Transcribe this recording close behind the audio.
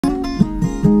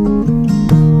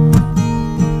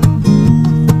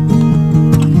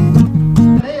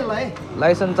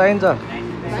Licence चाहिन्छ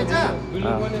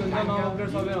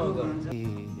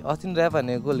अस्ति rap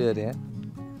हाने को लियो अरे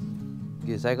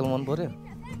के साइकल मन पर्यो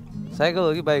साइकल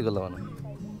हो कि बाइक होला भन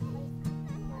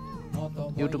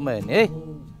युट्युबमा हेर्ने है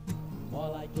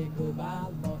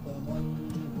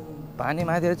पानी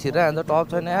माथि छिरा हान्छ टप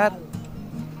छैन यार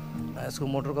यसको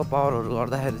मोटरको पावरहरू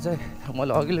गर्दाखेरि चाहिँ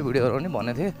मैले अघिल्लो भिडियोहरू पनि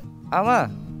भनेको थिएँ आमा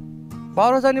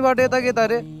पावर छ नि बाटो यता के त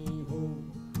अरे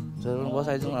झुलुङ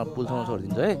बसाइदिउँ अब पुलसम्म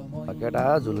छोडिदिन्छु है केटा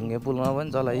झुलुङ्गे पुलमा पनि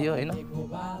चलाइयो होइन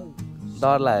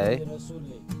डर लाग्यो है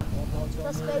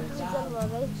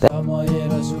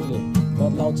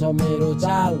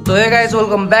So hey guys,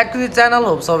 welcome back to the channel.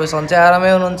 Hope सबै सन्चै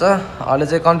आरामै हुनुहुन्छ। अहिले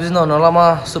चाहिँ कन्फ्युजन हुनु होला म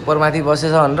सुपर माथि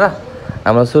बसेछ भनेर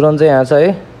हाम्रो सुरन चाहिँ यहाँ छ है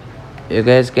You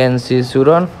guys can see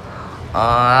सुरन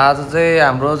आज चाहिँ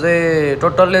हाम्रो चाहिँ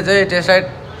टोटल्ली चाहिँ टेस्ट राइड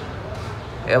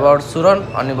about सुरन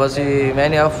अनि पछि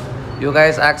many of you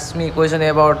guys ask me question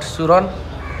about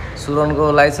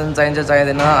सुरनको licence चाहिन्छ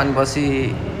चाहिँदैन अनि पछि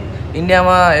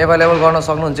इन्डियामा एभाइलेबल गर्न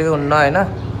सक्नुहुन्छ कि हुन्न हैन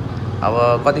अब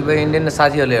कतिपय इन्डियन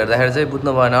साथीहरुले हेर्दाखेरि चाहिँ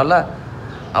बुझ्नु भएन होला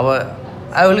अब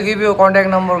I will give you contact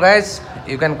number guys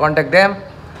you can contact them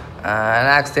and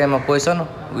ask them a question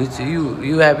which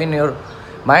you have in your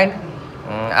mind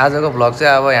आजको भ्लग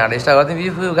चाहिँ अब यहाँ start गर्दिम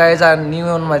if you guys are new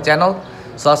on my channel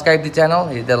subscribe the channel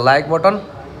hit the like button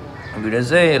video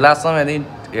चाहिँ लास्टसम्म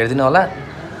हेर्दिनु होला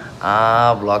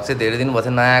vlog चाहिँ धेरै दिन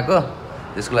भयो नयाँ आएको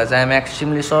त्यसको लागि चाहिँ I am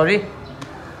extremely sorry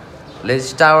Let's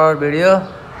start our video.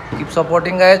 Keep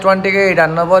supporting guys. 20k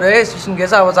हान्नु पर्यो है 16k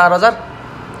छ अब 4000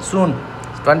 soon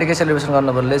 20k celebration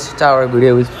गर्नु पर्यो Let's start our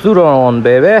video with SURRON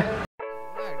baby.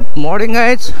 Good morning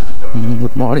guys.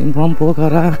 Good morning from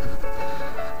POKHARA.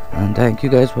 And thank you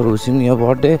guys for wishing me a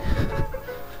birthday.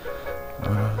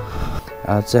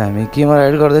 आज चाहिँ हामी केमा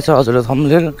राइड गर्दै छ हजुरले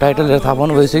थम्बनेल टाइटलले थाहा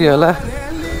पाउनु भइसक्यो होला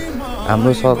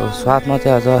हाम्रो साथमा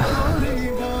चाहिँ आज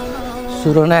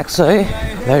SURRON एक्स छ है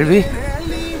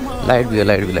लाइट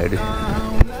भी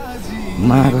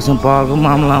महाकसम पावरको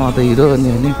मामलामा त हिरो नि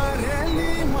हो नि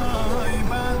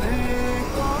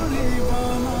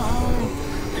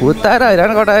हुत्ताएर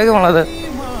हैरान गरायो कि मलाई त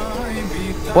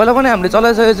पहिला पनि हामीले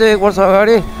चलाइसकेको चाहिँ 1 वर्ष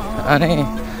अगाडि अनि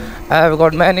I have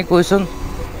got many questions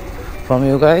from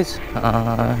you guys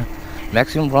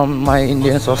maximum from my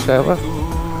Indian subscriber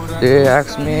they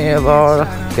asked me about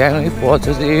can we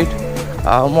purchase it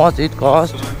how much it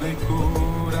cost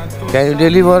Can you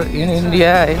deliver in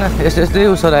India? हैन यस्तै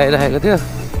उसर आइरहेको थियो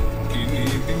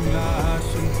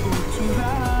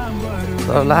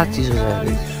तर लास्ट चिज हो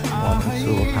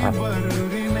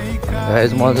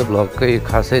guys म चाहिँ भ्लगकै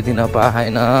खासै दिन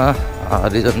पाएन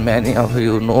रिजन म्यानी अफ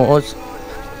यु नोज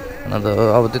अन्त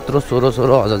अब त्यत्रो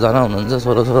 16,000 जना हुनुहुन्छ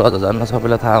 16,000 जना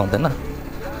सबैलाई थाहा हुँदैन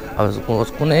अब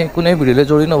कुनै भिडियोले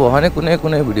जोडिनु भयो भने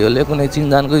कुनै भिडियोले कुनै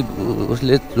चिनजानको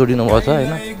उसले जोडिनु भएको छ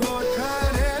हैन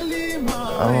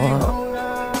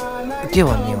के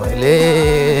भन्ने मैले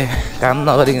काम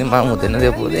नगरिकन माम हुँदैन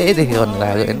त्यो पुरैदेखि गर्नु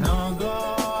लाग्यो हैन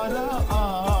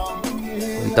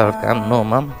विदाउट काम नो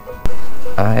माम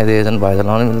एकजना भाइ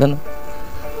चलाउनु मिल्दैन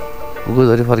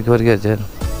पुगुधरी फर्की हेर्छ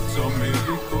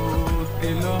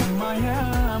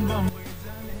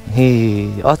हे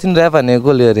अस्ति ऱ्याप हाने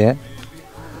को लियो अरे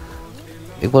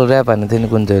एकपल्ट ऱ्याप हाने थियो नि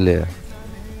कुन चाहिँ लियो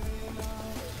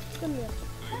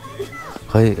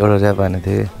खै एउटा ऱ्याप हाने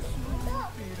थियो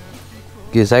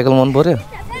के साइकल मन पर्यो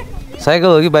साइकल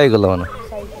हो कि बाइक होला भन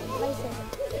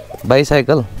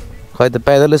बाइसाइकल खै त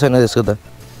पैदलै छैन त्यसको त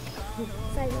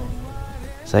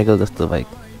साइकल जस्तो बाइक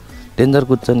डेन्जर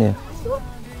कुद्छ नि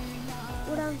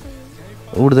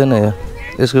उड्दैन यो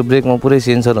यसको ब्रेकमा पुरै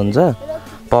सेन्सर हुन्छ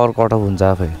पावर कट अफ हुन्छ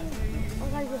आफै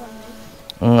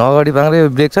अगाडि बाङ्रे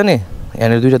ब्रेक छ नि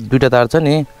यहाँनिर दुईटा तार छ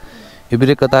नि यो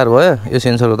ब्रेकको तार भयो यो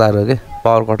सेन्सरको तार हो के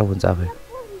पावर कट अफ हुन्छ आफै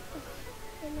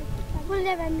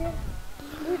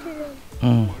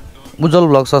उज्जवल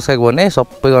ब्लग सब्सक्राइब गर्ने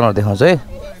सबै गर्न देखाउँछ है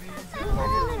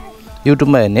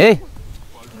युट्युबमा हेर्ने है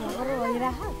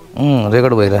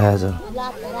रेकर्ड भइरहेको छ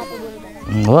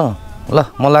हो ल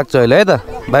म लाग्छु अहिले है त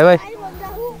बाई बाई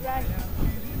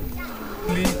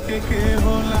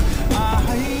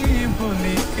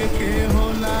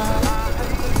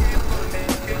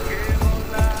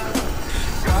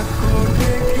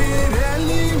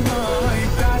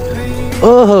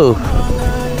ओहो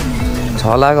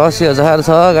 6,80,000 छ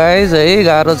गाइज है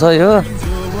गाह्रो छ यो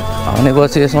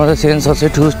भनेपछि यसमा चाहिँ सेन्सर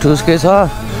चाहिँ ठुसकै छ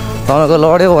तपाईँको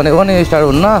लड्यो भनेको पनि स्टार्ट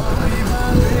हुन्न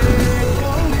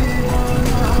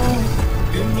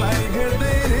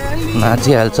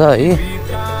नाचिहाल्छ है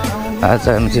आज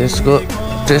हामी चाहिँ यसको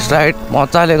टेस्ट राइड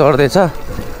मजाले गर्दैछ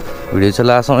भिडियो चाहिँ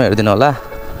लास्टसम्म हेरिदिनु होला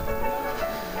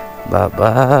बाबा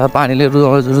पानीले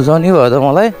रुचाउने भयो त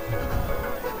मलाई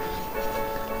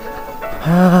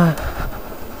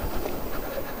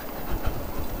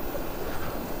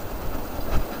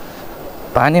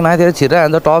पानी माथि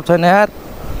छिरिरहन्छ टप छैन यार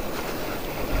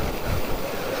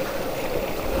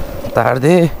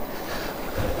तार्दे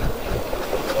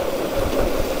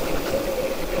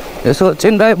यसो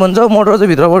चेन ड्राइभ हुन्छ मोटर चाहिँ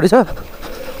भित्रपट्टि छ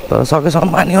तर सकेसम्म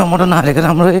पानीमा मोटर नहालेको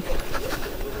राम्रो है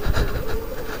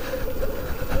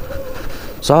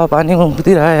पानीमा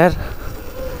उम्किदिरह यार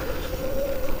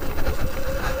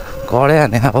कडै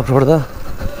हाने अफरोड त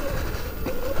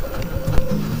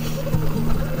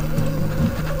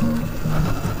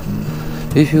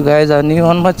If you guys are new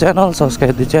on my channel,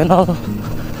 subscribe the channel.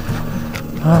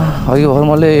 अघि भर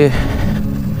मैले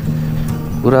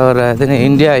कुरा गरिरहेको थिएँ नि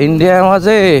इन्डियामा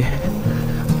चाहिँ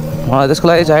मलाई त्यसको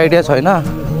लागि चाहिँ आइडिया छैन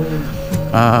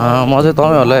म चाहिँ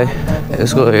तपाईँहरूलाई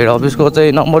यसको हेड अफिसको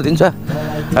चाहिँ नम्बर दिन्छ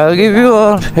I will give you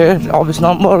a head office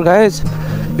number guys.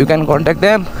 You can contact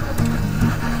them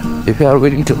if you are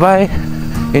willing to buy.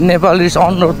 In Nepal its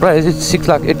on road price is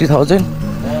 6,80,000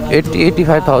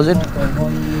 85,000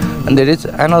 and there is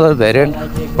another variant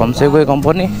from SEGWAY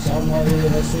company.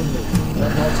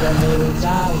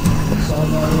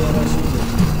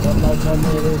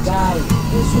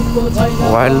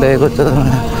 Wild day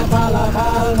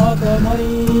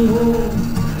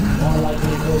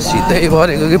सिधै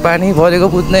भरेको कि पानी भरेको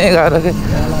बुझ्नै गाह्रो के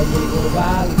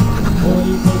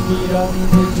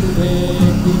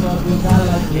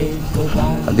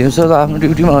दिउँसो त आफ्नो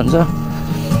ड्युटीमा हुन्छ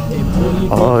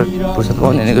फुर्सद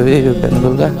पाउने भनेको यो बिहान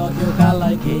बेलुका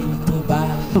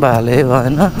भाले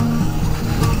भएन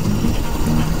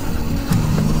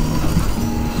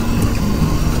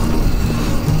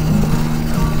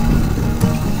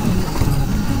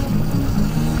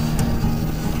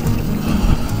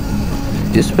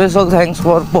Special thanks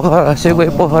for POKHARA, SEGWAY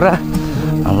POKHARA.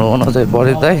 हाम्रो ओनर चाहिँ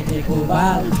परेक दाइ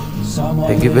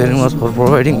Thank you very much for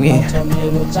providing me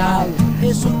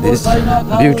this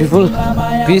beautiful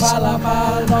piece.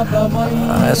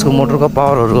 यसको मोटरको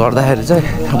पावरहरु गर्दाखेरि चाहिँ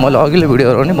मैले अघिल्लो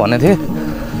भिडियोहरु पनि भनेको थिएँ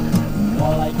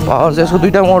पावर चाहिँ यसको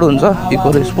दुईटा मोड हुन्छ इको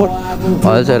र स्पोर्ट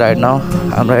अहिले चाहिँ right now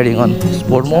I am riding on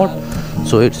sport mode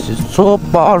so it's so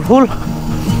powerful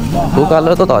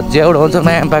उकालो त धज्जिया उडाउँछ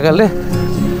नयाँ पाकाले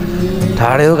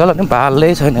ठाडे उकालो नि भाल्लै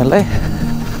छैन यसलाई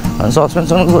अनि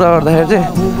सस्पेन्सनको कुरा गर्दाखेरि चाहिँ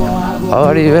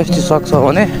अगाडि वेस्टी सक्छ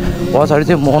भने पछाडि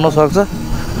चाहिँ मोनो सक्छ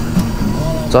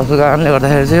जसको कारणले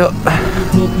गर्दाखेरि चाहिँ यो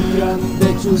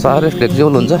साह्रै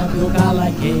फ्लेक्सिबल हुन्छ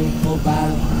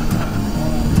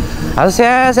आज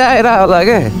स्या आइरहेको होला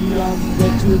के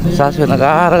सास फेर्न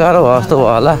गाह्रो गाह्रो भयो जस्तो भयो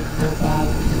होला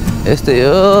यस्तै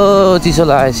हो चिसो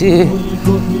लागेपछि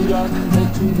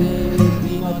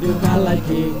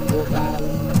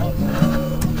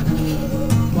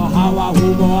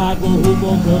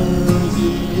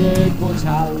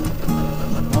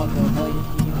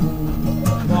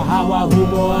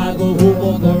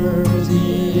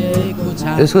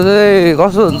यसको चाहिँ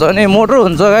कस्तो हुन्छ भने मोटर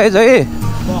हुन्छ गाइस है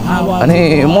अनि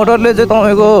मोटरले चाहिँ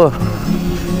तपाईको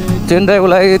चेन ड्राइभको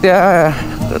लागि त्यहाँ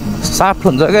साफ्ट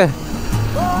हुन्छ के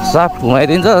साफ्ट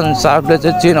घुमाइदिन्छ अनि साफ्टले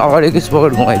चाहिँ चेन अगाडिको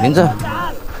स्पोकेट घुमाइदिन्छ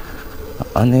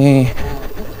अनि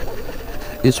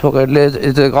स्पोकेटले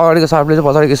अगाडिको साफ्टले चाहिँ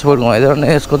पछाडिको स्पोकेट घुमाइदिन्छ अनि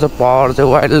यसको चाहिँ पावर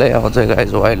चाहिँ वाइल्डले आउँछ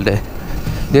गाइस वाइल्डले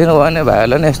दिनु भयो भने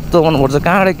भाइहरूलाई नि यस्तो मनपर्छ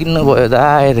कहाँबाट किन्नु भयो त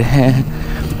आएर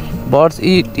but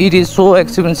it is so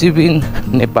expensive in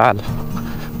Nepal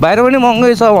बाहिर पनि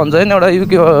महँगै छ भन्छ नि एउटा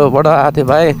युकेबाट आएको थियो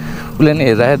भाइ उसले नि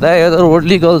हेरिरहेको दाइ यो त रोड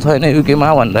लिगल छैन युकेमा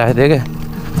भनिरहेको थियो क्या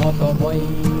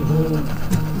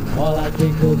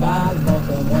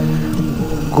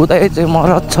कुदाइ चाहिँ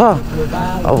मरत छ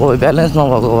अब ब्यालेन्स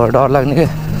नभएको भएर डर लाग्ने क्या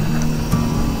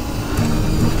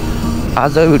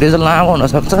आज भिडियो चाहिँ लामो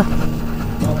हुनसक्छ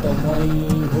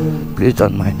प्लिज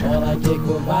डोन्ट माइन्ड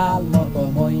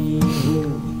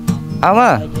आमा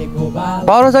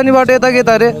पावर हाउस जाने बाटो यता के त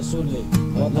अरे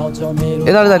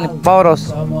यता जाने पावर हाउस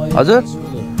हजुर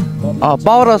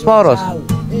पावर हाउस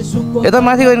यता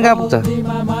माथि गयो भने कहाँ पुग्छ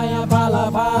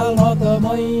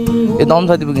ए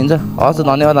दमसाथी पुगिन्छ हस्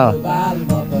धन्यवाद आमा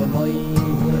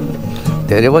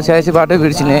धेरै पछि आएपछि बाटो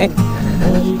बिर्सिने है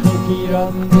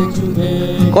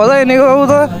कता हिँडेको बाबु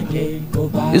त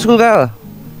स्कुल कहाँ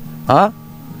हो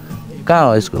कहाँ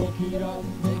हो स्कुल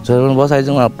छोरी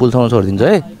बसाइदिउँ पुलसम्म छोडिदिन्छु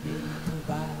है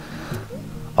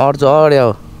अड्छु अगाडि अब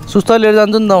सुस्त लिएर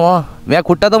जान्छु नि त म यहाँ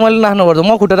खुट्टा त मैले राख्नुपर्छ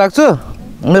म खुट्टा राख्छु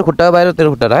मेरो खुट्टा बाहिर तेरो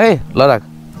खुट्टा राख है ल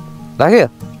राखेँ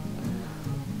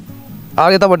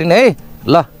अब यतापट्टि नै है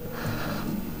ल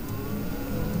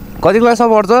कति क्लासमा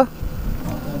पढ्छ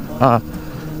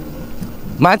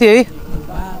माथि है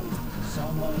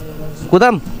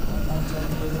कुदाम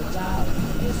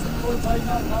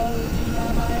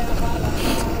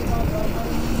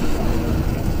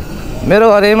मेरो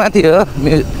घर यही माथि हो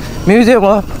म्युजियम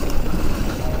हो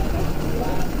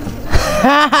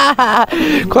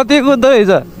कति कुद्दो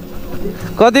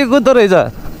रहेछ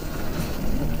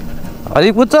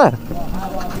अलि कुद्छ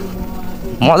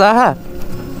मजा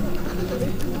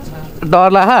डर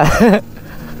लाग्छ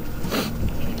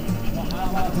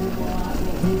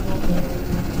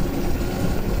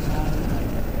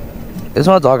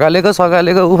यसमा झकालेको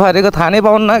सकालेको उफारेको थाहा नै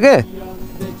पाउन्न के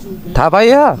थाहा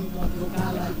पाइयो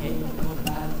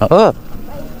हो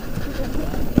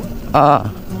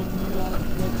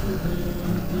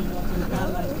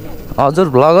हजुर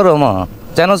भ्लगर हो म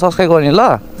च्यानल सब्सक्राइब गर्ने ल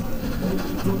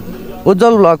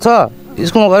उज्जवल भ्लग छ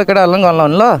स्कुलमा गएर केटाहरूलाई पनि गर्न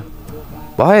लाउने ल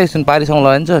भयो एकछिन पारिसँग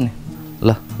लगाइदिन्छु नि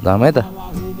ल धाम है त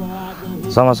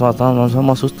समाजमा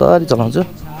म सुस्तरी चलाउँछु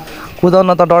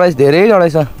कुदाउन त डराइस धेरै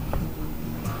डराइछ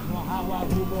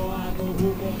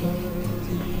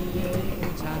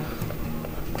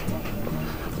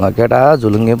केटा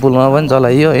झुलुङ्गे पुलमा पनि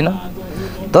चलाइयो होइन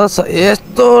त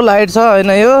यस्तो लाइट छ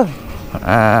होइन यो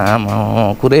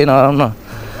आमा कुरै नगरौँ न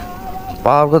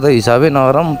पावरको त हिसाबै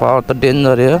नगरौँ पावर त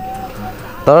डेन्जर हो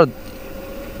तर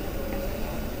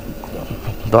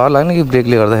डर लाग्ने कि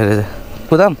ब्रेकले गर्दाखेरि चाहिँ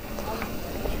कुदाम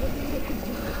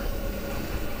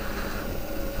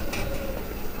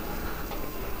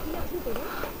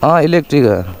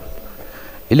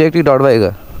इलेक्ट्रिक डट बाइक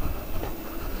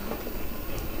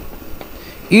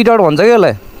ई डट भन्छ क्या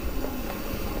यसलाई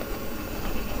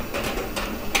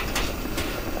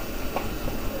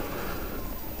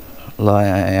ल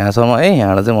यहाँसम्म है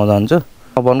यहाँबाट चाहिँ म जान्छु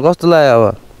भन्नु कस्तो लाग्यो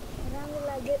अब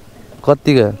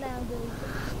कतिको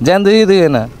ज्यान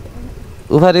दुखेन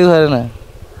उफारेन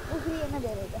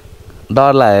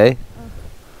डर लाग्यो है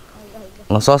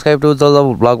ल सब्सक्राइब टु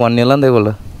उज्जवल भ्लग भन्ने होला नि त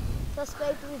एकपल्ट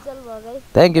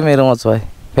थ्याङ्क यू मेरो मच भाइ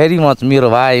भेरी मच मेरो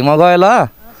भाइ म गएँ ल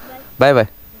बाई बाई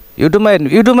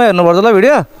युट्युबमा हेर्नुपर्छ ल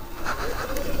भिडियो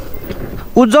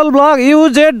उज्जवल भ्लग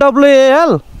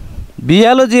UZWAL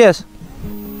VLOGS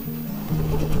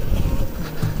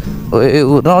ओए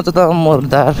नआउँछ त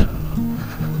मोरदार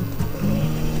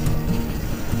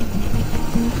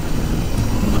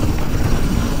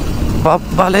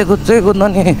बाबाले कुद्न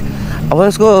नि अब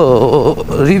यसको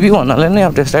रिभ्यू भन्नाले नै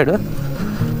अब टेस्ट राइड हो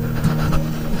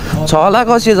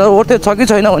 6,80,000 ओर्थे छ कि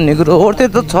छैन भन्ने कुरो ओर्थे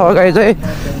त छ गाई चाहिँ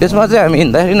यसमा चाहिँ हामी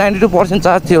हिँड्दाखेरि 92%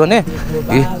 चार्ज थियो भने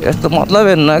यस्तो मतलब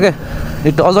हेर्नु क्या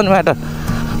इट डजन्ट म्याटर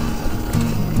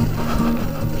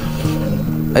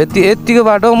यतिको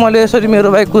बाटो मैले यसरी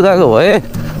मेरो बाइक कुदाएको भए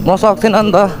म सक्थिनँ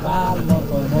नि त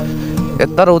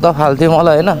यता र उता फाल्थ्यो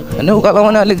मलाई होइन उकालो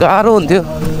भने अलिक गाह्रो हुन्थ्यो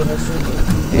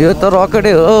यो त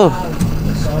रकेटै हो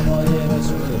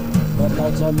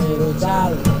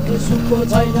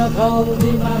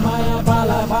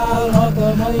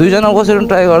दुईजना बसेर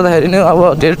ट्राई गर्दाखेरि नि अब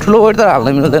धेरै ठुलो वेट त हाल्न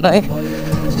मिल्दैन है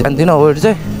सानोतिनो वेट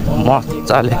चाहिँ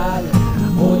मजाले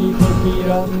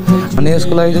अनि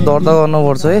यसको लागि चाहिँ दर्ता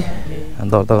गर्नुपर्छ है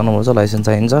दर्ता गर्नुपर्छ लाइसेन्स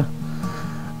चाहिन्छ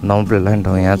नम्बर प्लेट लाइन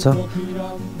ठाउँ यहाँ छ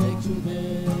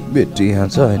ब्याट्री यहाँ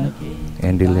छ होइन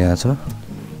ह्यान्डल यहाँ छ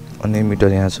अनि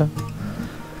मिटर यहाँ छ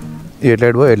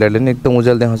हेडलाइट भयो हेडलाइटले नि एकदम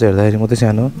उज्यालो देखाउँछ हेर्दाखेरि मात्रै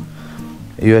सानो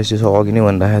युएसटी छ अघि नै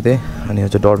भनिरहेको थिएँ अनि यो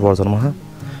चाहिँ डट भर्जनमा छ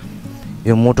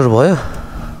यो मोटर भयो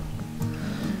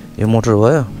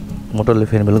मोटरले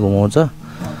फेनबेल घुमाउँछ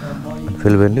अनि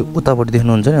फेनबेलले उतापट्टि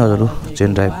देख्नुहुन्छ नि हजुर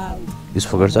चेन ड्राइभ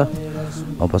स्पोकर छ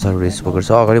पछाडि स्पोकर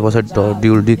छ अगाडि पछाडि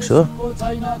ड्युल डिस्क हो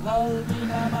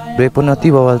ब्रेक पनि अति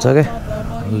बवाल छ क्या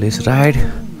लेस राइड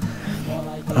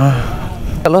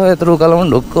हेलो यत्रो उकालो पनि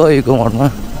ढुक्क हिँडेको मोडमा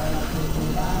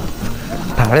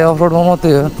ठाडे अफरोडमा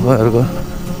मात्रै हो तपाईँहरूको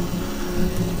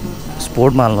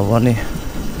स्पोर्टमा हाल्नु पर्ने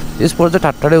स्पोर्ट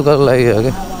चाहिँ ठाडै उकालो लाग्यो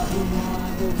क्या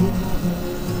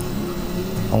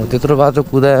अब त्यत्रो बाटो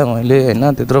कुदाएँ मैले होइन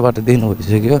त्यत्रो बाटो दिनु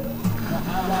भइसक्यो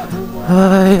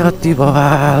अति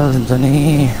बवाल हुन्छ नि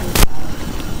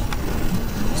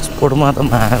स्पोर्टमा त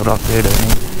माग रकेट हो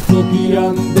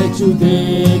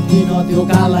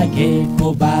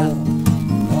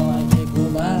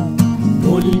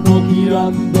भोलिको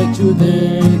किरण देख्छु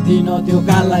देख्दिन त्यो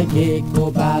कालाई खेको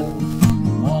बाल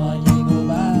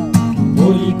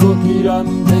भोलिको किरण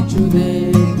देख्छु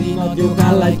देख्दिन त्यो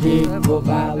कालाई खेको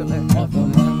बाल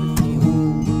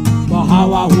म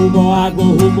हावा हुँ म आगो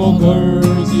हुँ म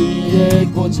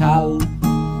गर्जिएको छाल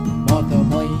म त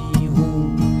मै हुँ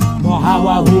म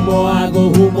हावा हुँ म आगो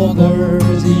हुँ म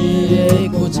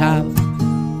गर्जिएको छाल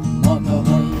म त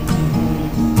मै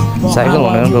साइकल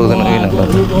भनेर रोक्दैन किन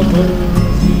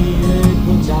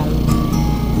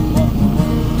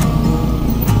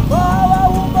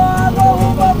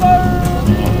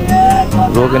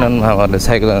रोकेन मामाहरूले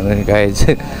साइकल गाई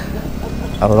चाहिँ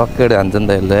अब रकेट हान्छ नि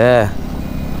त यसले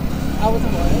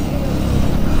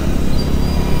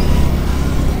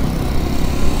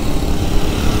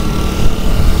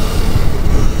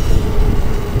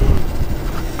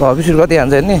 20 कति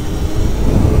हान्छ नि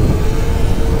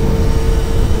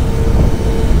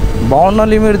 52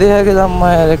 लिमिट देखाएको जम्मा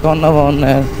यार 51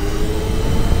 यार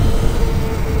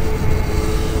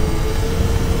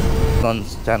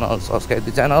च्यानल सब्सक्राइब द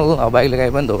च्यानल अब बाइकले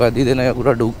काहीँ पनि धोका दिँदैन यो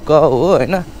कुरा ढुक्क हो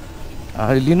हैन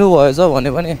लिनु भएछ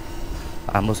भने पनि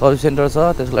हाम्रो सर्भिस सेन्टर छ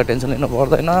त्यसलाई टेन्सन लिनु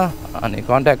पर्दैन अनि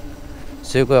कन्ट्याक्ट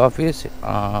सेगवे अफिस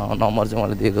नम्बर चाहिँ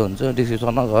मैले दिएको हुन्छु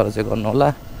डिस्क्रिप्सनमा गएर चेक गर्नु होला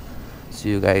C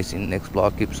you guys in next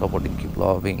blog keep supporting keep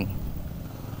loving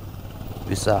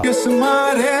Peace out.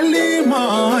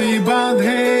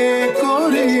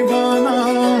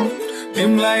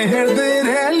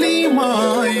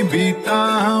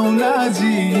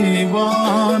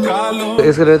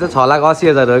 यसको रेट चाहिँ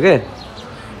 6,80,000 हो के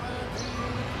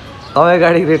तपाईँ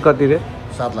गाडी रेट कति रे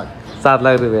 7 लाख 7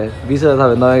 लाख रुपियाँ 20,000 छ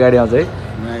भने नयाँ गाडी आउँछ है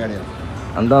नयाँ गाडी आउँछ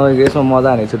अनि तपाईँको यसमा मजा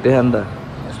हाने छुट्टै छ नि त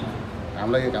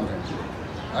हामीलाई यो काम छैन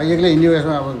एक्लै हिँड्यो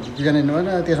यसमा अब 2 जना हिँड्नु भएन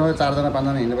त्यसमा 4 जना 5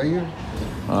 जना हिँड्नु भयो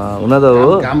हुन त हो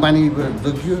घाम पानी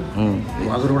जोगियो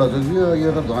धुवाधुरबाट जोगियो यो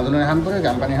त धुवाधुर खानु पऱ्यो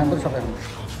घाम पानी खानु पऱ्यो सबै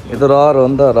यो त रहर हो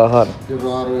नि त रहर त्यो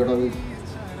रहर एउटा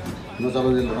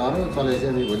नचलाउने रहर चलेपछि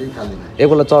अनि भोलि खाल्दिन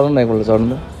एकपल्ट चढ्नु न एकपल्ट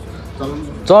चढ्नु चलाउनु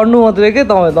चढ्नु मात्रै के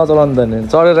तपाईँ नचलाउनु त नि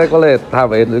चढेर एकपल्ट थाहा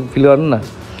भयो फिल गर्नु न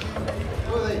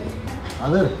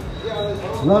हजुर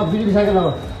ल बिग्री साइकल अब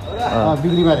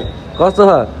बिग्री मारे कस्तो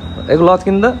छ एक लच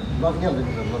किन्दा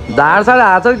ढाड साड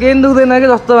हात केही दुख्दैन कि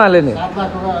जस्तो माले नि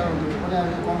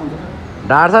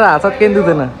ढाड साड हात केही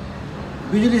दुख्दैन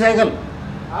बिजुली साइकल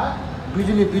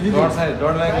बिजुली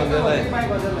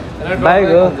बाइक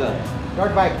हो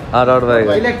dot bike dot bike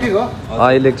electric हो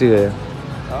इलेक्ट्रिक हो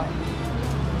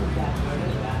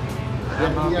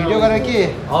भिडियो गरेर के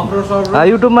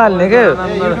युट्युबमा हाल्ने के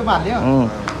युट्युबमा हाल्यो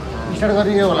स्टार्ट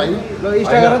गर्ने के होला यो ल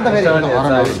स्टार्ट गर नि त फेरि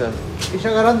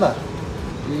स्टार्ट गर नि त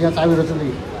यहाँ चाबी रहेछ नि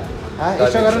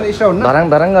स्टार्ट गरेर स्टार्ट हुन्न धराङ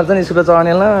धराङ गर्छ नि स्कुटर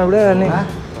चढाउनेलाई एउटा अनि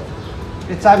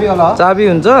यो चाबी होला हो चाबी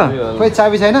हुन्छ खोइ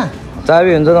चाबी छैन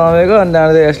चाबी हुन्छ तपाईँको अनि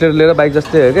त्यहाँबाट एक्सिलेटर लिएर बाइक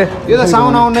जस्तै हो के यो त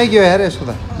साउन्ड आउनै के हो हेर यसको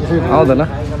त आउँदैन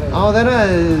आउँदैन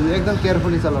एकदम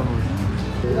केयरफुली चलाउनु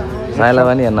साइला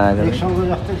पनि हेर्न आएको एक्सलको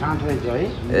जस्तै छाँट रहेछ है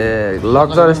ए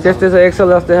लक्चर त्यस्तै छ एक्सल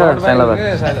जस्तै छ साइला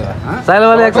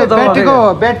साइलावाले एक्सल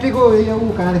ब्याट्रीको यो उ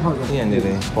कहाँ देखाउँछ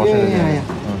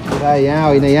यहाँ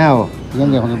होइन यहाँ हो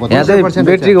यहाँ चाहिँ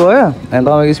ब्याट्रीको भयो अनि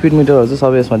तपाईँको स्पिड मिटरहरू चाहिँ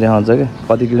सबै यसमा देखाउँछ क्या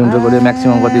कति किलोमिटर गयो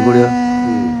म्याक्सिमम् कति गयो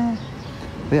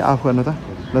ए अफ गर्नु त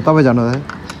ल तपाईँ जानु त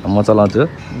म चलाउँछु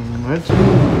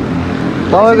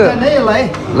तपाईँको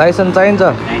लाइसेन्स चाहिन्छ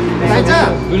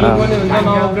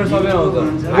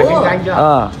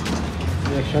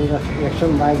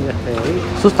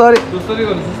सुस्तरी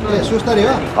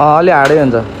अलि हार्डै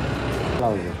हुन्छ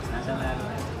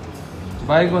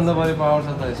बाइक भन्दा बढी पावर छ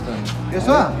त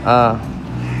यसको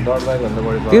डट बाइक भन्दा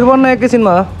बढी तिर्पन्न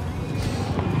एकैछिनमा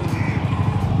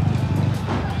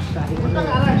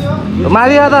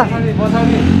मारिया त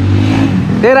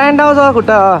त्यही राइन्ड आउँछ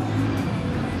खुट्टा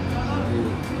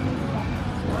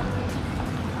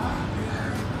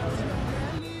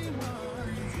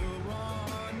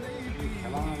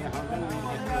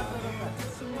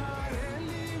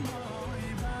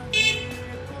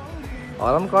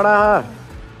हरम कडा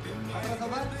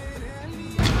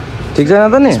ठिक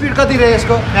छैन त नि स्पिड कति रे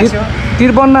यसको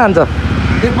 53 हान्छ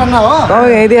 53 हो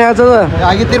तपाईँ यहीँ देखाएको छ त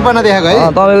अघि 53 देखाएको है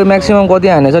तपाईँको म्याक्सिमम् कति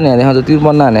हानेछ नि यहाँ देखाउँछ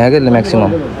 53 हानेको क्या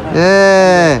म्याक्सिमम् ए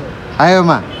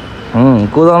हाइवेमा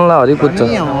कुदाउनुलाई हरि कुद्छ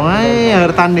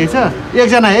तान्ने छ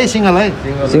एकजना है सिङ्गल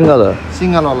सिङ्गल हो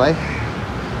सिङ्गल होला है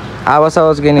आवाज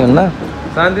आवाज केही नि हुन्न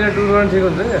शान्तिले टुर गर्न ठिक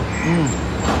हुन्छ क्या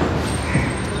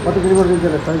कति किलोमिटर दिन्छ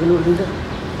 4 किलोमिटर दिन्छ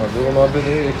 90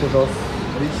 देखि 110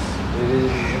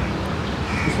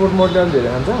 स्पोर्ट मोड चाहिँ धेरै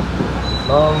खान्छ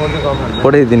नर्मल मोड चाहिँ कम खान्छ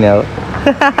पठाइदिने अब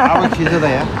अब खिच्छ त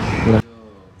यहाँ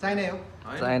चाइना हो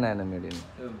चाइना होइन मेड इन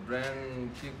ब्रान्ड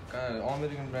के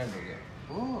अमेरिकन ब्रान्ड हो क्या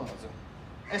हो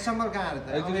एसेम्बल कहाँ आएर त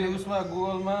एक्चुअली उसमा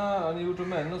गुगलमा अनि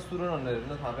युट्युबमा हेर्नु सुरन भनेर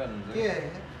हेर्नु थाहा पाइहाल्नुहुन्छ के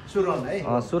सुरन है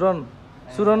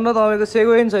सुरन र तपाईँको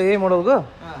सेगवे छ यही मोडलको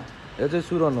यो चाहिँ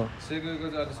सुरन हो सेगवेको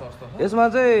चाहिँ अलिक सस्तो छ यसमा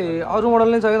चाहिँ अरू मोडल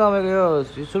नै छ कि तपाईँको यो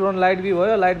सुरन लाइट बी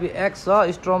भयो लाइट बी एक्स छ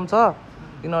स्ट्रम छ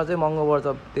तिनीहरू चाहिँ महँगो पर्छ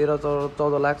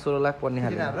 13-14 लाख 16 लाख पर्ने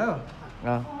खाले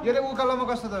यसले उकालोमा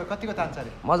कस्तो त कतिको तान्छ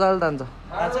अरे मजाले तान्छ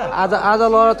आज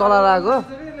लगाएर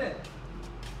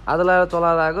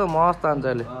चलाएर आएको मस्त तान्छ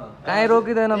अहिले कहीँ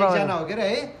रोकिँदैन एकजना हो के रे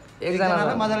है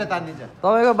एकजनाले मजाले तान्दिन्छ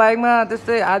तपाईँको बाइकमा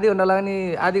त्यस्तै आधी घन्टा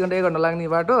 1 घन्टा लाग्ने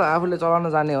बाटो आफूले चलाउन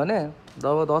जाने हो भने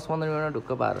जब 10-15 मिनटमा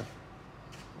ढुक्क पार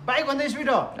बाइक भन्दा स्पिड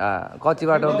हो कति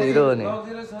बाटो हिरो हो नि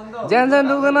ज्यान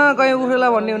दुख्दैन कहीँ उफ्रेला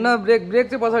भन्ने हुन्न ब्रेक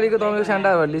चाहिँ पछाडिको तपाईँको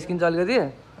स्यान्डारहरू निस्किन्छ अलिकति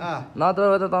नत्र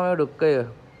त तपाईँको ढुक्कै हो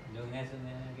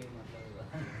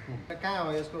कहाँ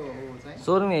हो यसको चाहिँ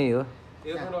सोरुम यही हो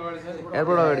एयरपोर्ट अगाडि छ नि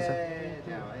एयरपोर्ट अगाडि छ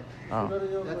त्यहाँ है अँ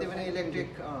जति पनि इलेक्ट्रिक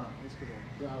यसको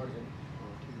त्यो अगाडि चाहिँ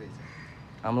ठिक रहेछ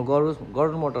हाम्रो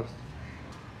गरुड मोटर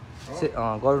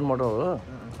गरुड मोटर हो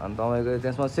अनि तपाईँको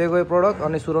त्यसमा सेगवे प्रडक्ट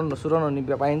अनि सुरन अनि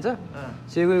पाइन्छ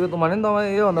सेगवेको त भने नि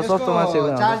तपाईँ योभन्दा सस्तोमा सेगवे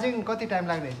चार्जिङ कति टाइम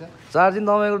लाग्ने रहेछ चार्जिङ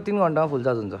तपाईँको 3 घन्टामा फुल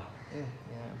चार्ज हुन्छ ए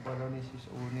यहाँ बजाउने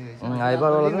उड्ने रहेछ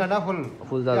हाइपरवाला 3 घन्टा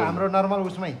फुल चार्ज हाम्रो नर्मल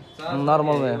उसमै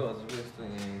नर्मलमा हजुरको यस्तो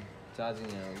चार्जिङ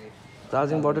यहाँ हो कि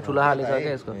चार्जिङबाट ठुलो खाले छ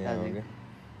क्या यसको यहाँ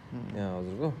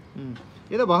हजुरको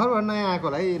यो त भर्खर नयाँ आएको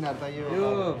होला है यिनीहरू त यो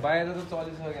बाहिर त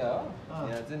चलिसक्यो हो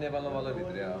यहाँ चाहिँ नेपालमा बल्ल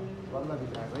भित्रै हो बल्ल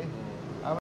भित्र आएको है